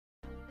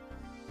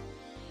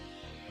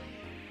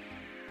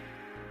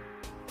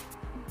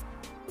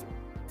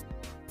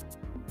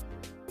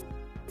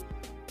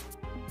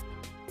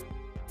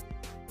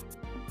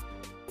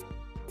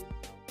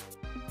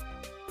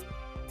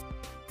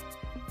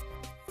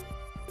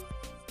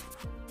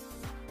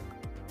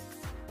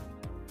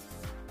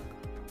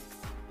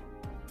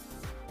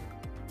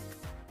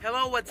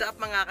Hello, what's up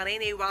mga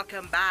kanini?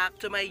 Welcome back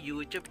to my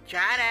YouTube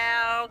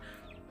channel!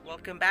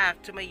 Welcome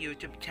back to my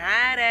YouTube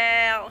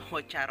channel!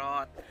 Oh,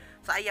 charot!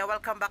 So,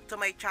 welcome back to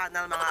my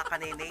channel mga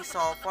kanini.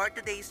 So, for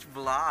today's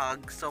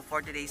vlog,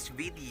 for today's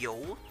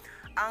video,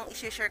 ang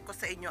isi-share ko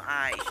sa inyo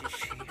ay,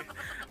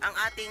 ang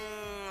ating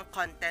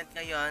content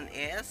ngayon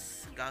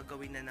is,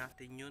 gagawin na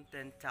natin yung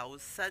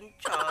 10,000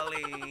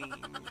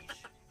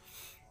 challenge.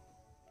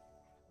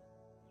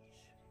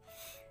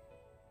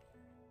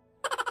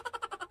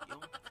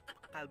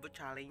 Kalbo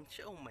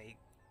challenge. Oh my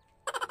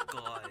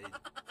god.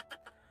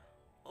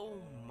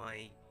 Oh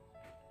my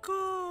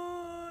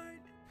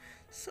god.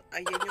 So,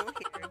 ayan yung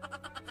hair.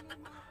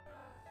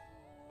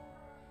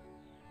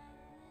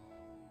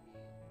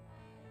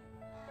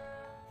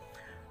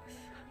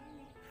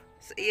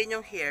 So, ayan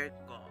yung hair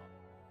ko.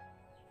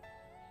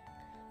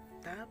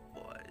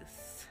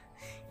 Tapos,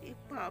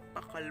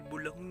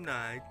 ipapakalbo lang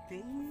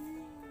natin.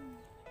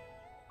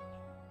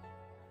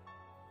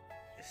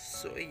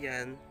 So,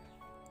 ayan.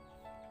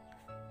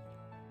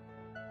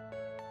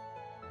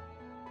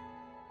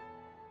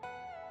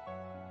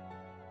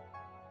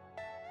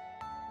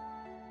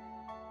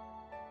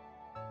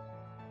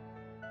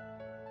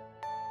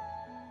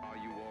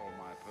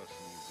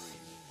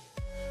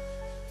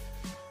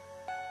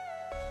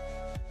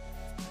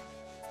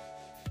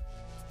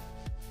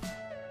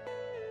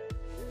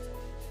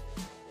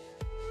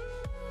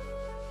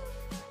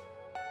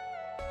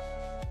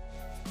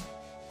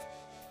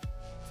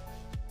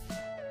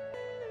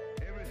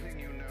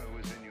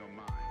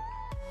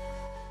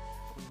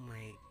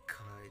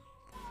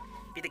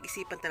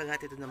 Pinag-isipan talaga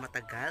natin ito na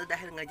matagal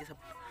dahil nga dyan sa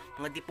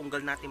mga dipunggal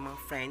natin mga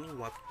friend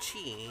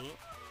wapchi.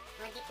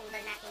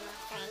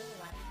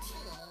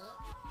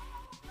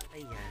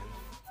 Ayan.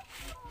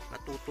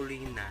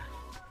 Matutuloy na.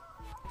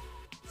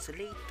 So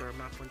later,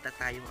 mapunta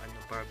tayong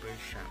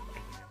barbershop.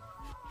 Ayan.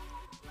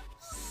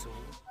 So,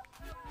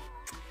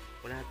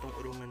 wala tong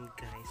urungan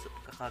guys. So,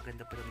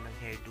 kakaganda pa naman ng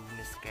hairdo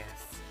Miss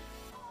Cass.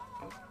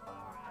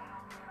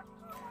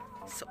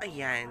 So,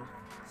 ayan.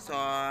 So,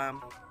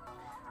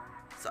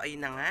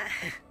 ayun na nga.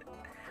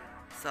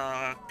 So,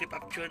 keep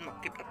up tune.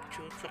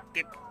 So,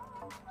 keep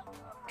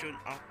tune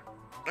up.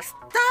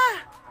 Basta!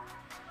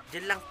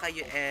 Diyan lang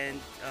kayo and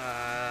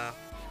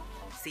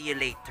see you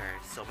later.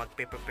 So,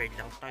 magpe-prepare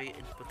lang tayo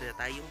and punta na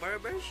tayong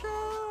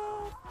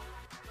barbershop.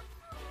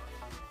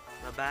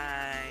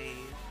 Bye-bye!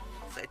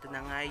 So, ito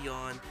na nga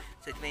yun.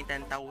 So, ito na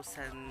yung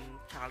 10,000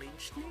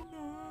 challenge nila.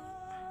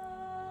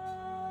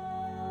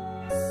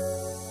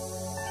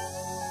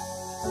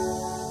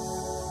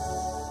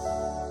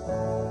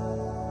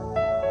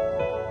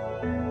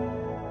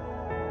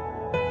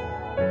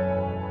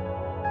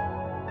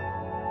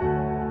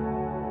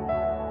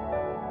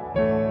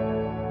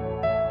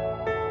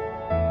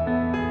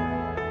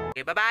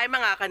 Bye-bye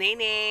mga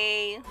kanini!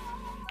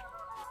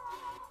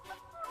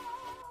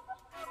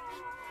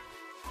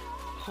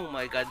 Oh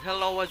my god,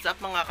 hello, what's up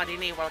mga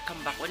kanini?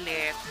 Welcome back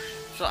ulit.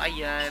 So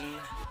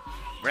ayan,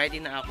 ready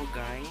na ako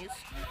guys.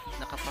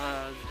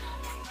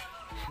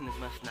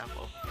 Nagmas na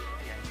ako.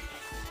 Ayan.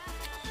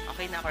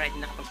 Okay na ako, ready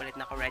na nakapagpalit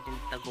na ako, ready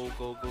na go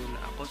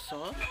na ako. So,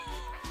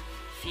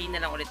 see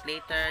na lang ulit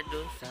later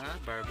dun sa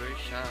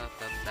barbershop.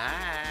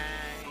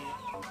 Bye-bye!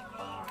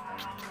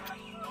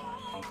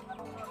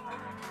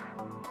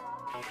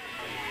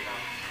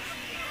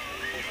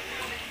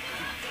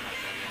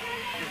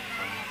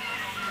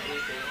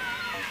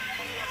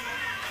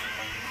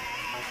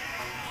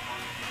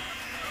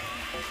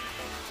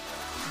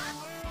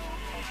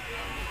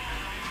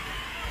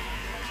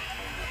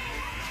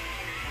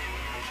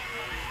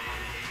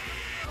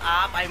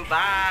 I'm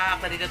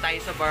back! Nandito tayo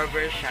sa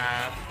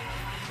barbershop.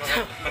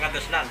 Mga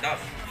dos lang,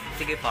 dos.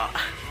 Sige po.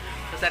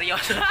 So,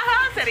 seryoso.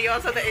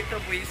 Seryoso na ito,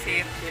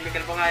 buisit.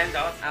 Chemical po nga yan,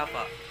 dos.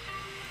 Apo.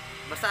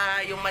 Basta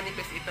yung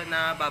manifest ito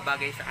na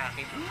babagay sa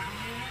akin.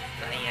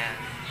 So, ayan.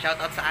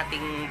 Shoutout sa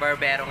ating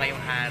barbero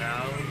ngayong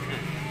araw.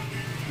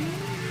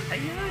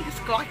 Ayan, Diyos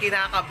ko,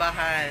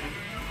 kinakabahan.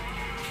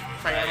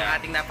 Sayang ang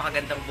ating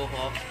napakagandang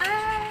buhok.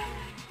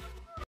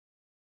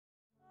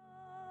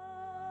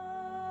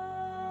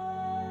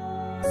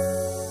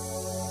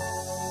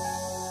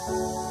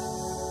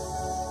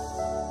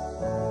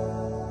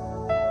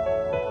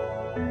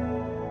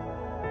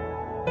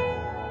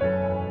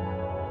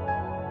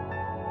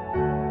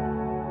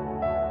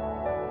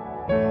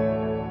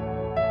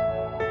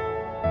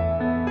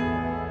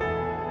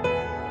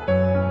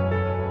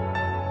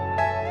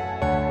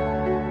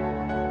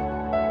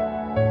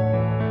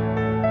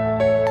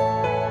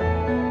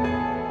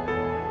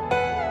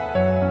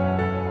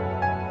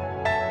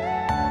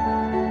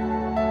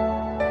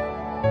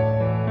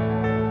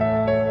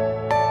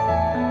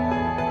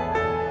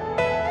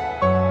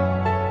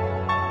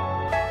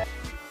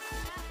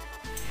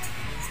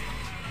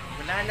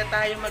 Na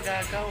tayo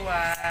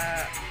magagawa.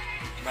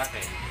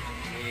 Bakit?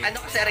 Ano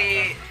kasi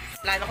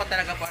plano ko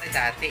talaga po rin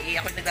dati.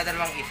 Ako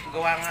nagdadalawang isip.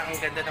 Gawa nga ang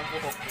ganda ng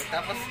buhok ko.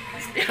 Tapos,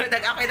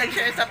 ako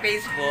nag-share sa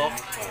Facebook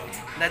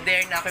na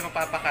dare na ako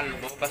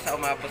magpapakalbo basta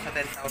umabot sa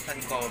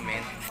 10,000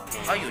 comments.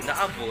 Ayun,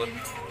 naabot.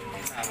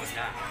 Naabot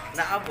na.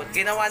 Naabot.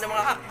 Ginawa ng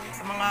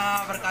mga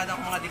barkada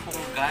ko, mga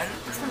dipunggal.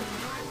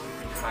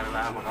 Para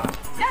lang mukha.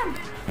 Yan!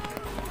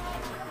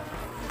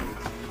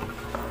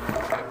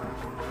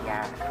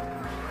 Yan.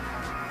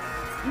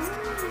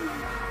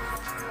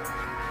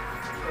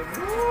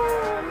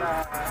 Wala.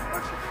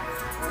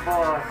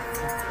 Boss.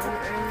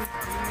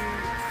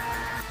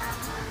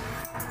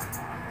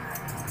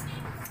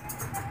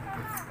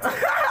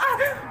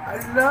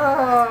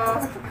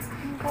 Allah!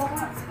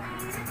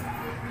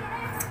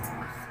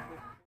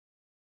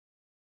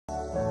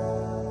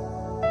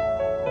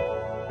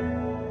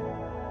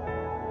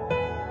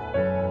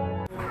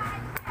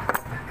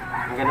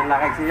 Ganun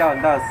lang kay siya,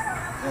 dos.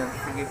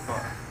 Sige po.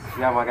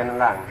 Yeah, mga ganun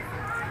lang.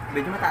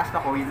 Medyo mataas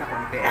pa ko, yun na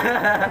konti.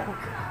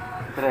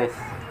 3.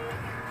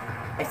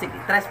 Ay sige,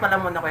 tres pa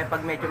lang muna ko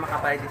pag medyo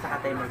makapalit din sa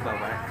katay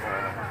magbawas.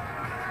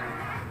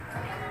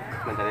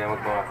 Madali ang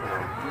magbawas.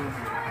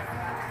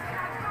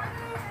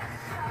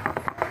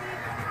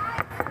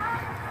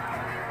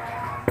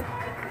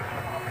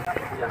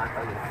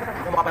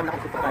 Ito makapalit na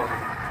kung ito pa.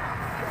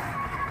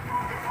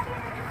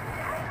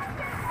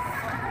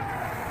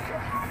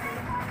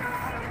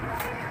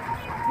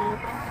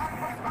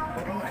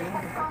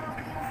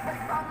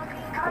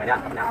 Ayan.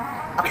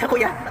 Okay na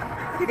kuya.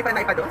 Hindi pa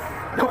na naipados.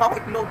 Nung ako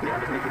itlog.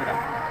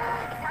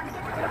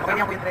 Okay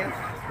niya kuya Trent.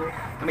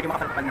 Medyo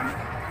makapalpapan namin.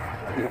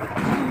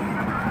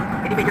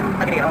 Hindi medyo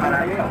nagre-era para.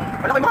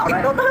 Wala ko yung mga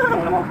itlog.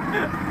 Wala mo.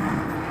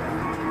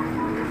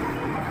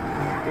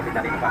 Pipit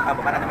natin yung pakabo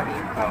para naman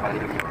din. Oo, para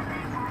dito.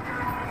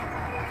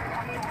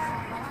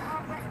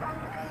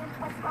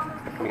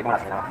 Kumikit mo na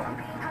sila ako.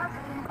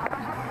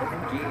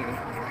 Okay.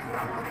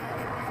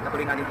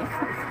 Natuloy nga din eh.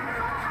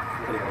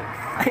 Ito yun.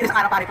 Ay, sa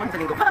araw pare po, sa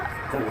linggo pa.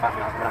 Ito yung pa,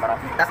 marap.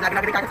 Tapos lagi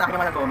nag-recharge sa akin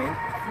yung mga nag-comment.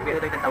 Pero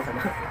ito yung 10,000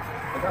 na.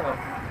 Ito ako.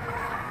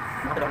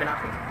 Nakatulog na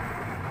ako eh.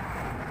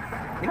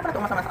 Hindi mo pala ito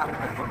masama sa akin.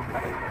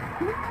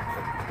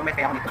 Tumet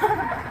kaya ako nito.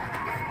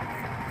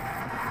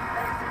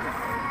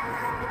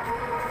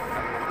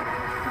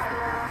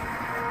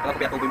 Wala ko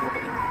pinatubo yung buko ko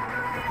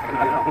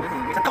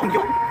eh. Isang taon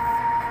yun.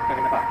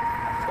 Kaya pa.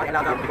 Tapos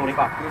alaga ko. Ituloy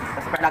pa.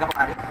 Tapos super alaga ko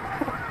pare.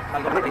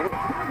 Bago ko rin.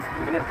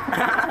 Ganyan.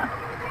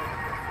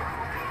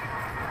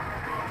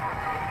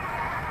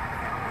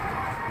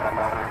 Marap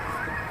na.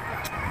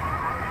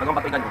 Bagang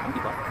papigan mo,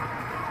 hindi ba?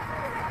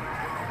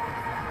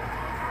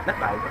 Not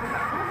bad.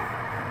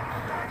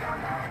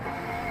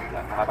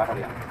 Nakabasa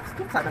yan.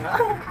 Sana nga.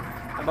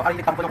 Ang baka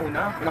lilit tampo ng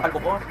una, unang kalbo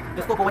ko.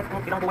 Diyos ko,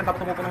 ilang buwan bago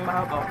tumupo ng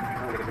mahaba.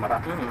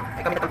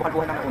 Eh kami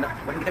nagkalbo-kalbuhan ng una.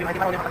 Well, hindi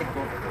marunong yung kapatid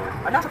ko.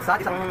 Ala,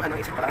 saksat, isang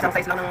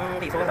size lang ng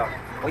piso.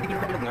 O hindi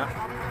bilog nga.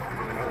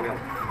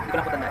 Hindi ko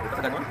nakutan na. Ito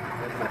sa ganon.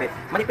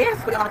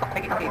 Manipis! Kung yung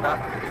nakikita kita.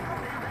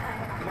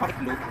 Hindi mo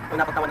kakitlog. Kung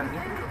napagtawa ng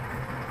niya.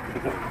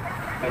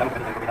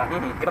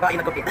 Iba ba kayo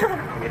nagkupit?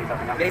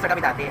 Bilis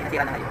kami dati,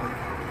 nasira na ngayon.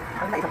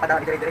 Ano na, isang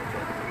padami dire-diretso.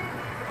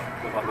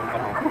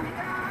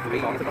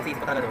 Sobrang sisi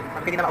ko talaga doon.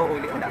 Pag hindi na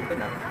mauuli, wala, ito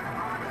na.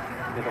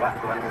 Dito ba?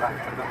 Tuwan mo ba?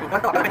 Kung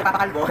ito, kami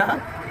napapakalbo.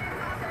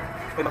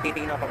 Uy,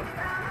 magtitingin ako.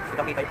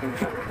 Kita-kita yung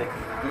puso.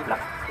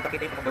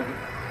 Kita-kita yung pagkagawin.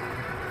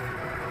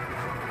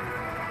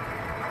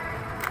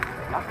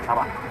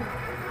 Tawa.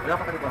 Wala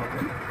ka pa dito.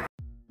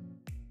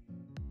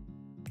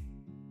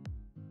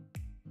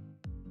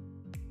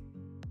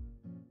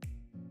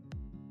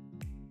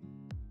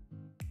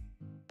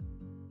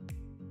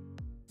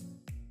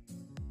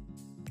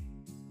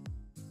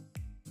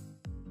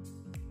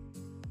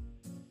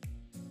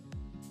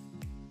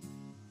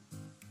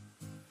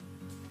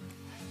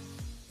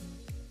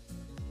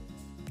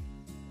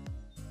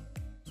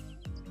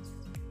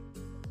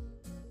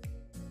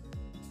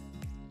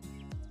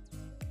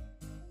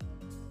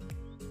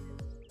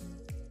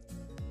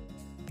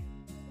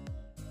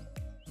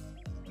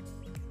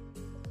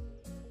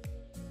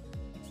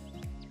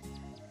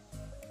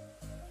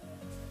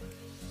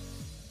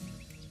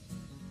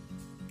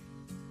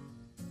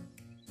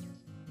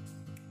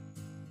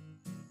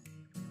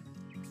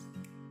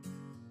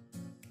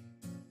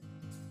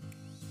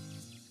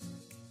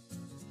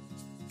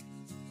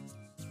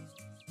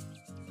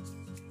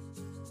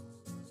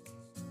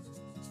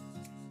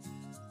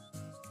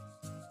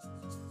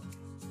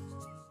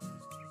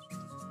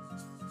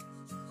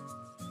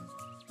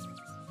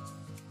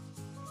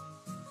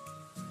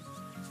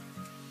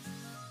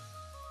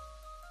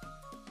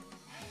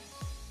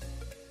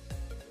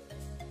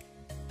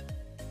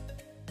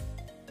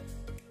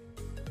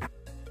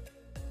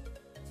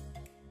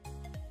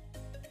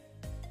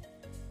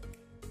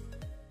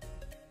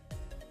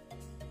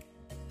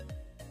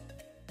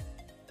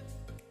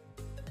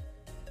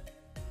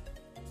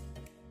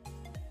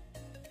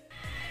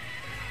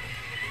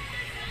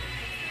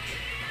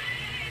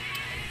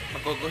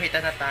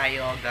 Magguguhitan na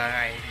tayo,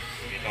 guys.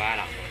 Dito nga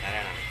lang.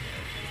 Tara na.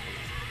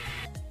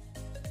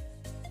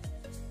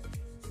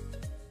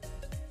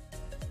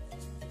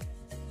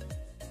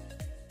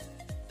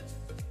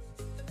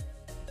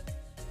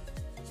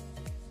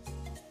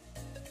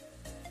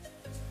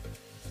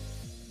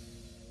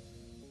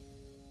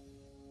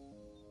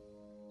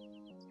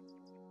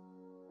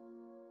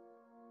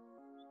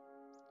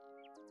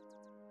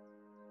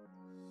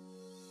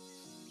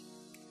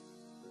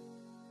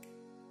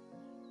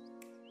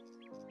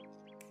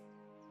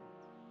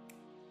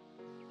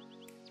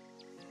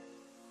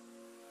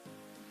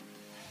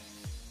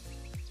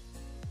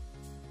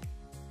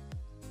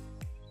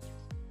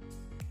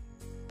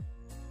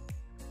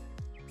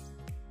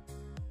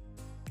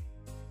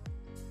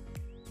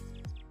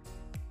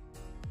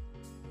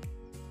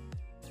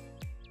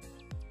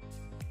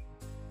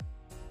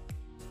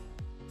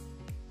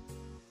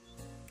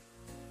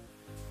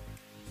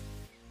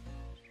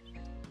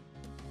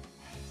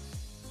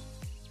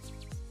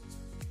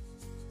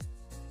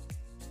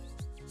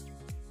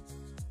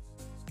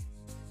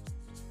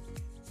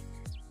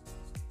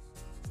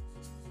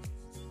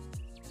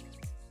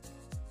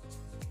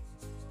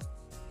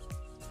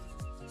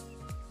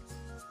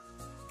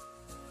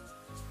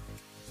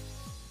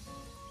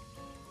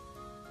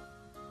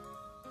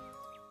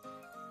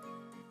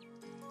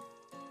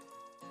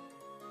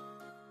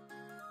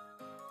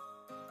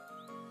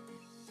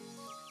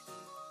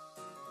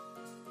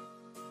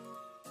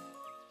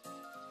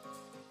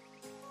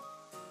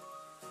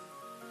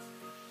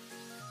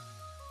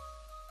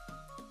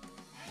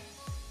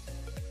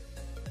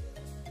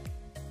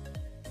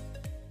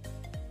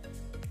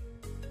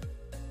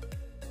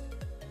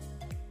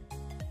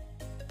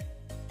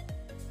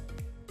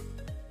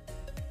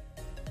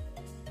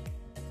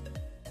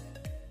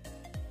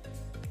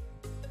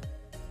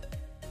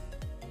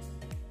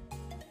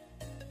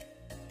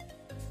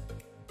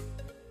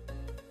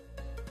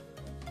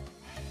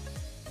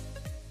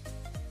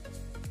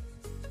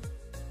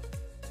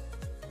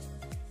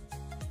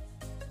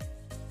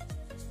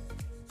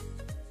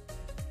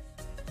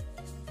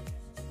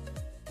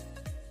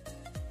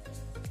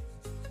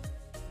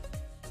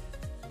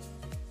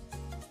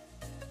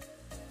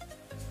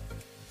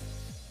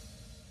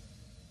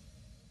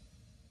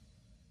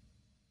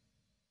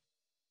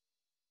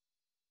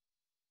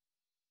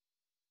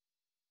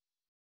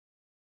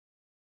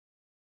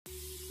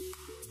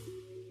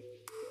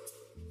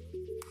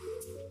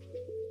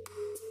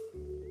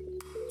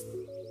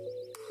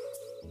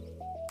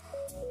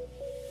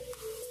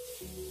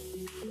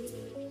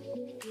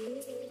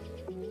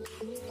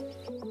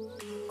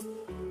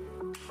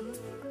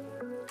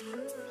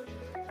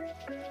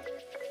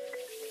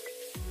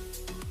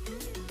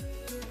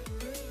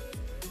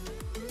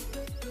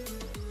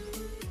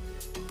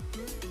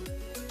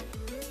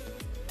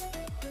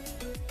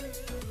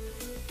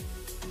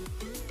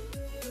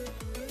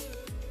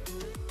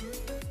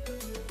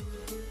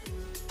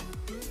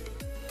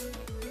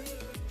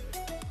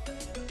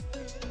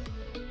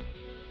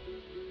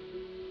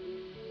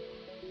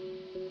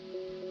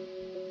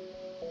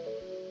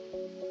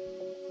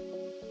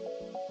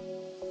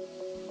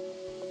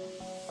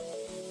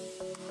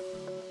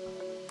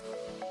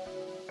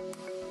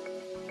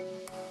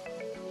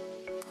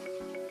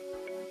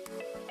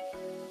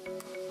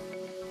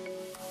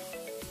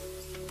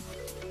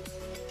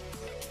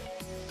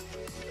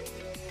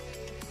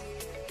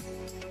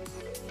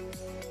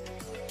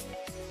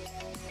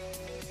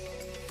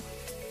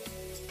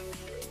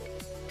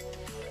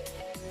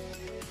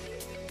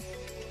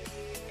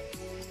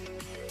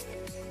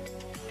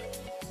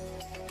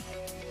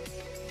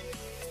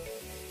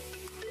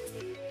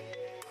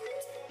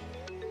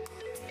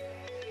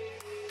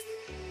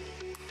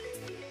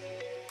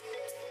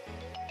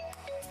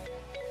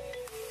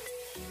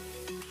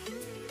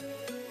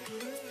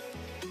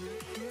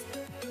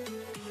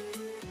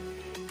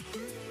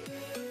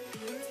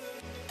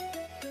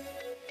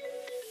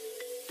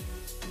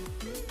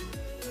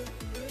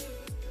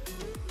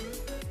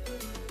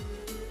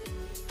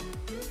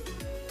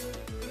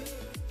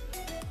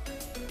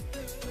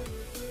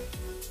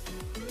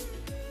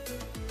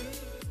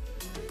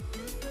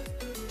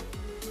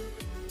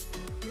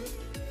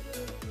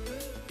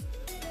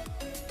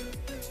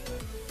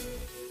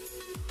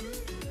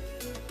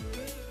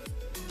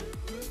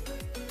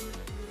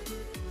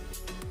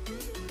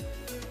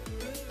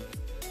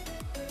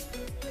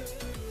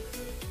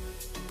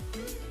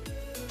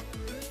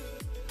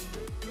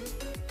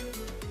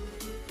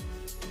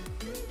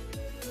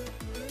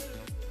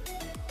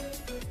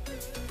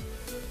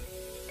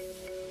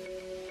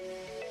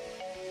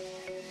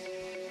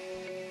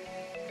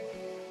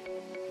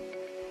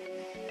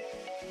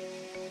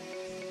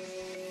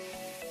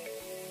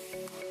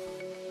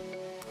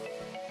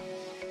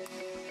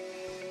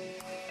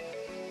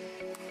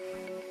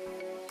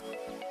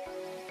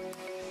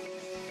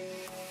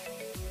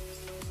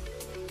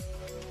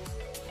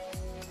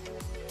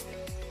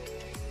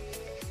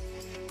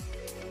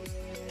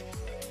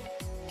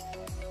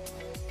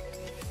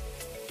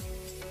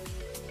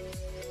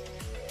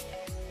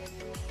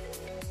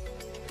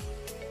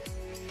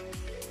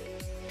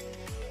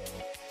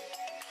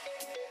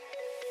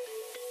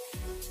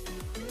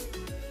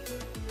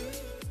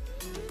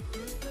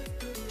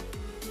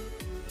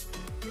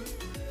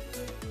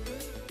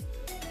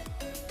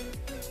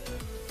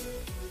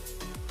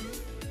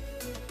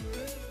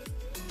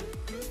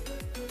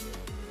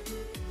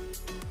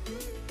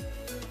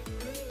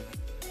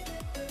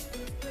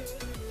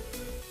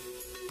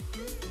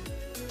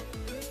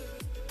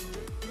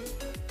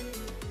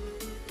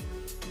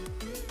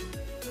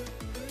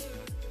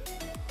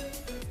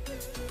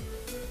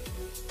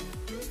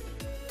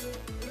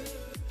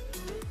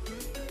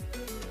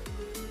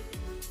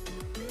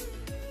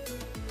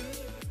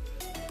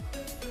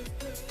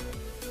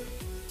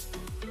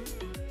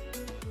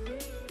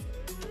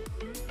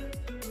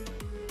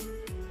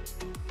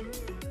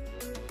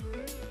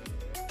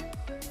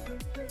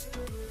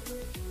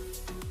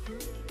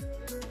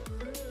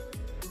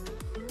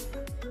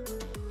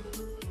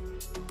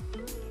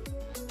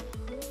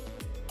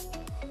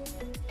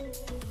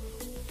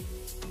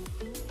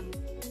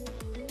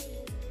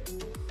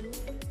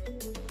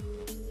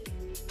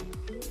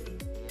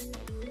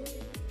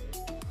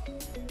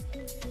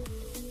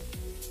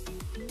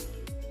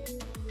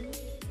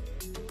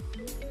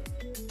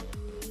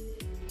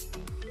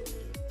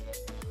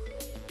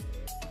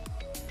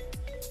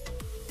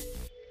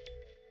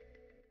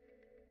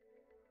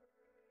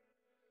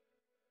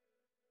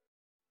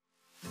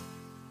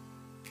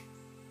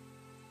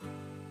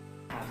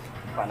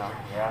 Paano?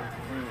 Yan.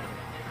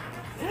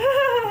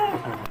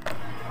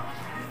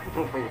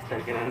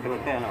 Pa-style ka na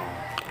naman ano?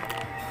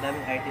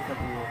 Daming artist sa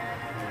buho.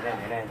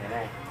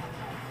 Nilay.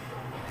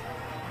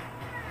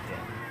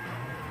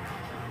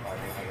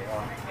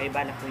 Ay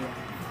bala ko yan.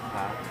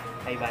 Ha?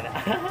 Ay bala.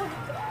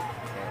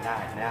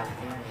 Yan na.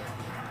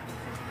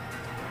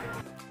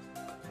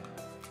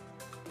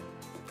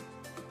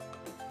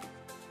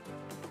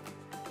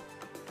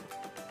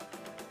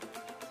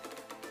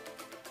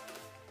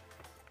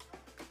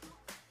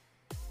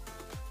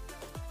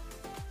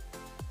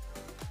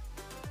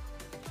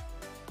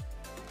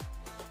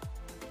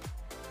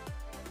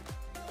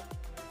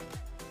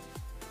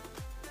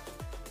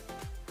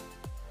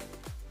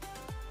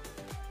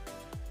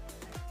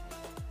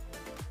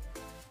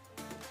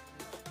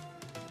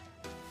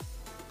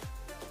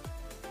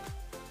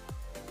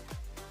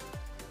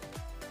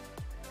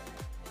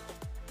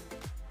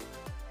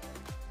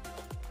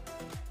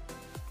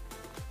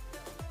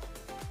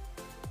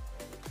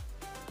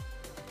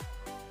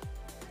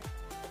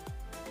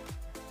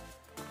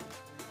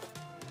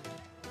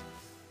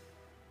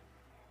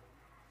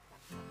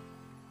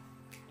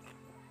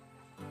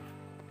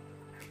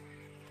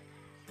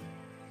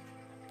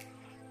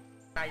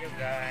 Tayo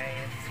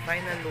guys,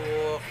 final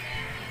look.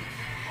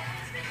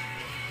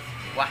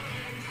 Wow,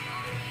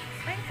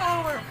 ay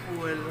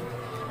powerful.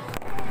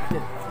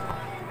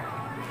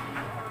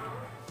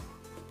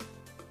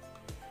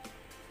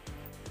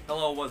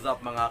 Hello, what's up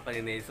mga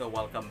kaninay? So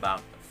welcome back.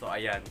 So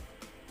ayan,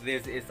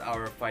 this is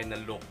our final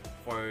look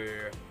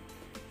for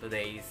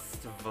today's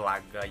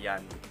vlog. Ayan,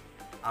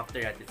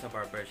 after natin sa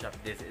barbershop,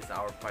 this is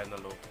our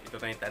final look.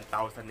 Ito na yung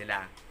 10,000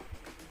 nila.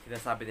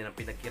 Sinasabi nilang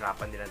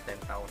pinaghirapan nilang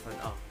 10,000.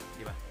 Oh,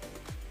 di ba?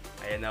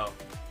 Ayan o.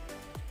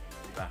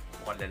 Diba?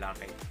 Mukhang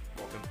lalaki.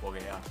 Mukhang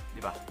pogi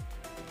Diba?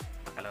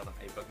 Nakalang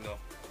nakaibag no?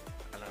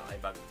 Nakalang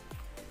nakaibag.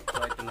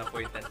 So ito na po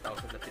yung 10,000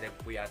 na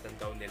pinagpuyatan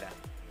daw nila.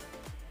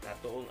 Na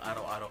tuong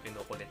araw-araw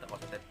kinukulit ako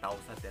sa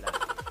 10,000 nila.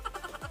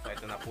 So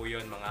ito na po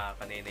yun mga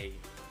kaninay.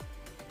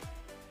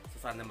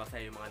 So sana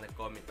masaya yung mga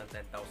nag-comment ng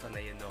 10,000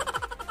 na yun no.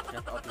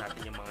 Shout out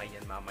natin yung mga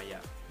yan mamaya.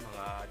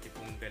 Mga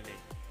tipong gali.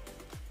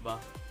 Ba?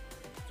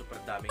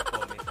 Super daming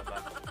comment na ba?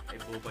 Ay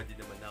boba din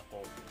naman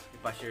ako.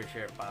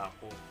 Ipa-share pa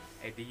ako.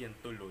 Ay di yan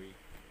tuloy.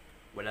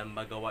 Walang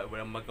magawa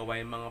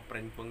yung mga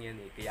friend kong yan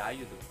eh. Kaya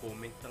ayun,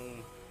 nag-comment.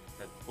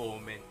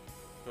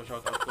 So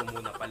shoutout ko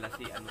muna pala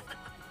si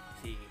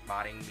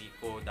paring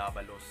Miko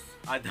Dabalos.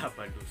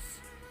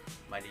 Dabalos.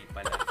 Mali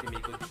pala. Si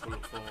Miko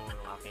Dipulco,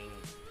 ng aking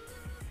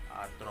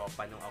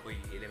tropa nung ako'y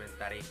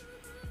elementary.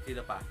 Sino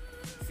pa?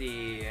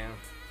 Si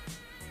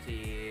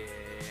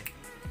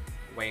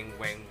Weng.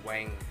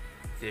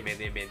 Si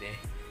Mene.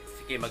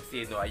 Si Kim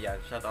Magsino, ayan.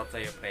 Shoutout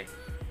sa'yo, pre.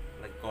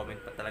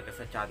 Nag-comment pa talaga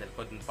sa channel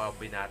ko. Dun pa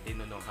binati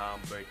nung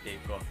birthday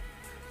ko.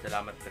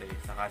 Salamat, pre.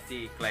 Saka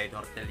si Clyde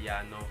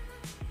Horteliano.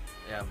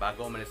 Ayan,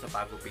 bago umalis sa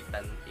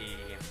pagupitan,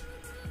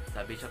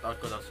 sabi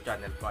shoutout ko daw sa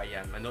channel ko.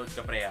 Ayan, manood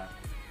ka, pre,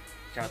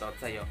 Shoutout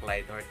sa'yo,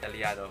 Clyde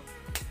Horteliano.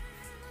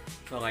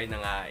 So, ngayon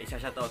na nga,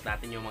 isa-shoutout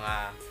natin yung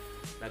mga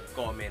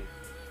nag-comment.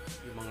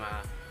 Yung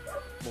mga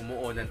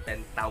bumuo ng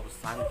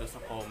 10,000 doon sa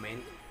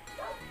comment.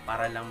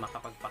 Para lang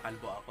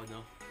makapagpakalbo ako,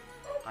 no?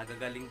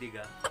 Kagagaling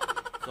diga.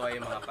 So ay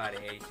mga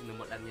pare,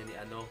 sinumulan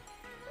niya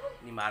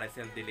ni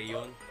Maricel De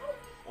Leon.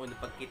 O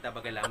napagkita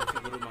baga lamang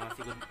siguro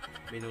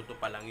minuto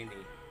pa lang yun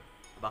eh.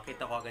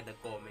 Bakit ako agad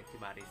nag-comment si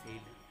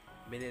Maricel?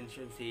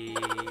 Minention si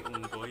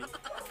Unggoy,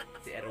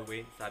 si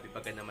Erwin, sabi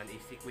baga naman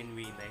si Queen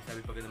Winay, sabi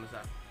baga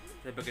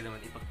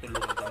naman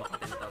ipagtulungan daw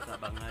makatantaw sa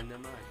abangan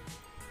naman.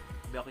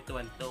 Sabi ako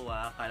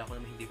tuwan-tuwa, akala ko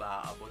naman hindi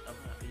ba aabot.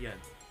 Ayan.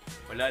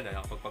 Wala na,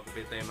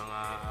 nakapagpagupit tayo mga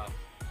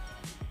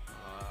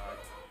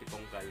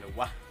tipong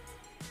galawa.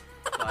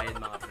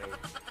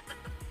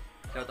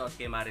 Shoutout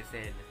kay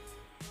Maricel.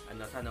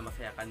 Sana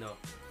masaya ka, no?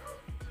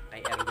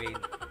 Kay Erwin,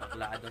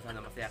 bakla,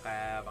 sana masaya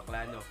ka,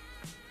 bakla, no?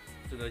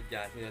 Sunod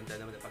dyan, sinundan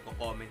naman na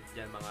pagko-comment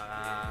dyan, mga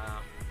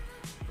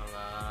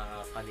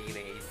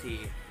kanina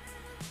si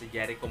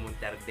Jericho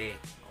Monterde.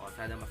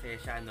 Sana masaya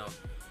siya, no?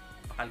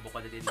 Pakalbo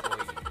ka na din,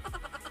 boy.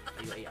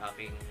 Kayo ay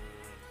aking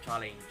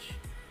challenge.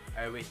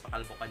 Erwin,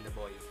 pakalbo ka na,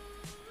 boy.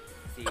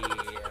 Si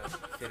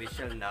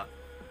Richelle na,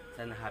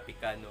 sana happy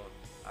ka, no?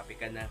 Happy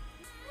ka na.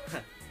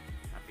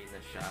 Happy na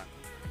siya.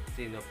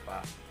 Sino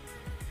pa?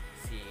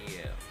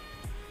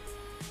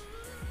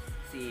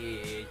 Si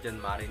John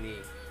Marini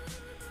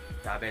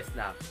Chavez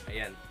na.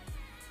 Ayan.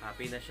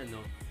 Happy na siya,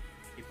 no?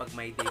 Ipag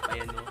may day pa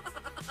yan, no?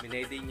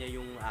 Minay day niya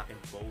yung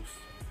aking post.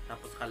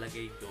 Tapos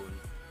kalagay doon.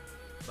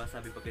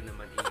 Sabi pa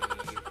naman,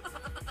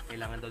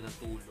 kailangan daw ng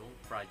tulong.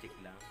 Project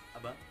lang.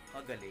 Aba,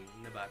 kagaling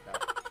na bata.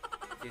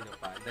 Sino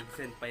pa?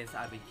 Nag-send pa yan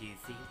sa aming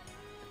GC.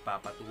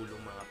 Nagpapatulong,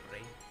 mga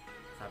pre.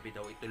 Sabi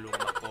daw, itulong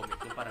mag-comment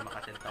mo para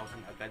maka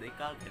 10,000 agad. Ay,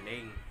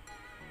 kagaling.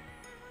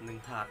 Nang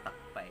hatak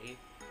pa eh.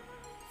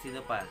 Sino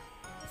pa?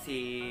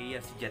 Si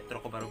Jetro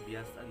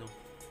Covarrubias. Ano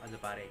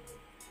pare?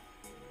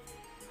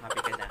 Happy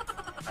ka na.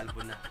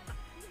 Pakalbo na.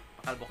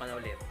 Pakalbo ka na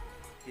ulit.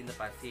 Sino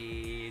pa? Si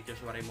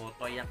Joshua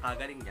Remoto. Ay, ang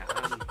kagaling niya.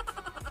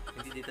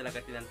 Hindi din talaga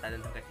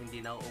tinantanan hanggat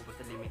hindi nauubos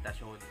sa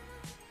limitasyon.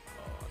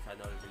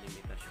 Sana ulit yung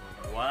limitasyon.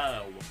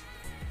 Wow!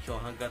 So,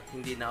 hanggat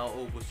hindi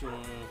nauubos yung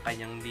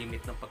kanyang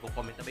limit ng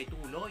pagkukomment, abay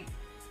tuloy.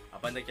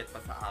 Habang nag-chat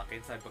pa sa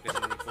akin, sabi ko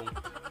naman kung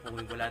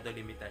wala daw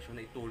limitasyon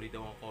na ituloy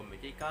daw ang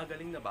comment. Ay,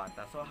 kagaling na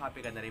bata. So, happy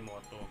ka na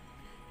Remoto.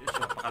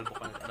 So, pakalbo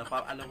ka na.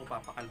 Alam ko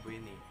papakalbo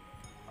yun eh.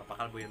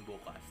 Papakalbo yun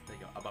bukas.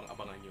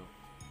 Abang-abangan nyo.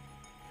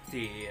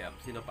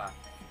 Sino pa?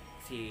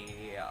 Si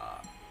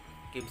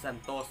Kim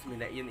Santos.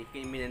 Yun,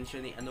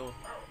 minensyon ni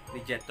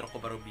Jetro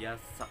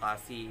Covarrubias. Saka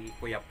si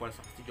Kuya Paul.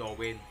 Saka si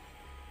Jowen.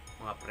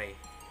 Mga pre.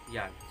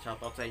 Yan.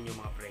 Shoutout sa inyo,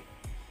 mga pre.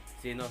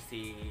 Sino?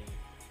 Si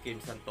Kim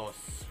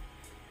Santos.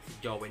 Si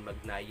Jowen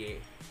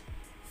Magnaye,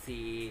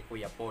 si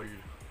Kuya Paul,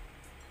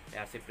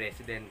 kaya si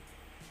President.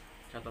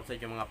 Shoutout sa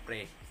inyo, mga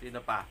pre.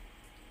 Sino pa?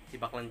 Si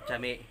Baklang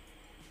Chame.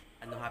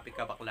 Happy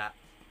ka, bakla?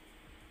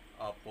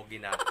 Pogi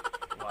na.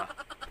 Wah.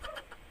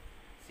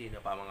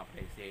 Sino pa, mga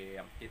pre? Si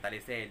Tita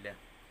Lisel,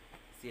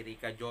 si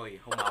Rika Joy.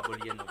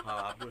 Humabol yan,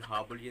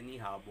 habol yan ni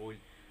habol.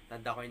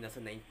 Tanda ko yung nasa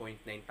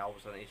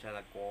 9,900 ay siya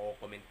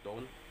nagko-comment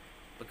doon.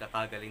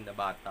 Pagkakagaling na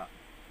bata.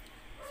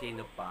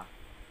 Sino pa?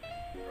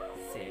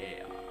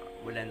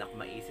 Wala na akong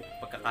maisip.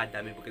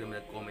 Pagkakadami pag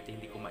naman nag-comment,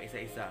 hindi ko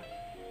maisa-isa.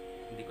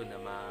 Hindi ko na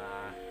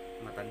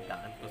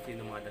matandaan kung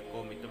sino mga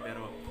nag-comment to.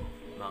 Pero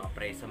mga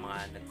pre, sa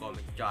mga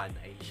nag-comment dyan,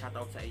 ay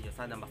shoutout sa inyo.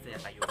 Sana masaya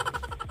kayo.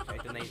 So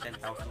ito na yung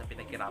 10,000 na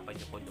pinaghirapan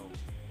nyo ko doon.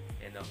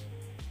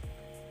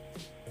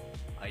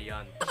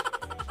 Ayan.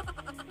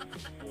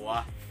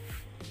 Wow.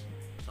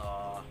 So,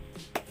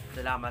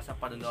 salamat sa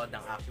panonood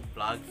ng aking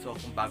vlog. So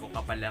kung bago ka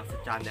pa lang sa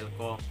channel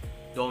ko,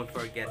 don't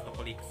forget to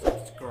click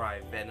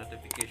subscribe and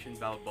notification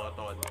bell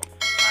button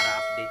para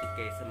updated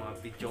kayo sa mga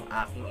video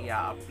aking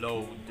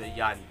i-upload.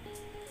 Yan.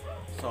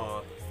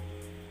 So,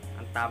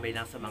 ang tabay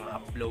lang sa mga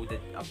upload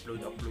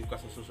ka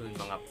sa susunod,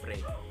 mga pre.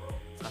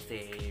 Kasi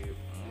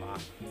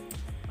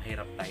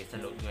mahirap tayo sa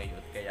load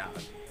ngayon. Kaya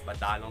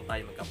badalong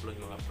tayo mag-upload,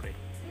 mga pre.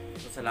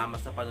 So, salamat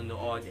sa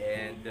panonood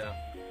and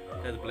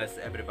God bless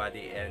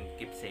everybody and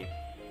keep safe.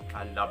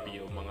 I love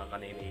you, mga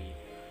kanini.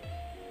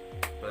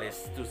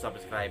 Please to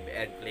subscribe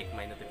and click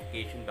my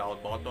notification bell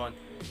button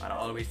para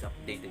always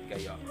updated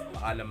kayo.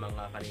 Paalam,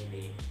 mga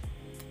kanini.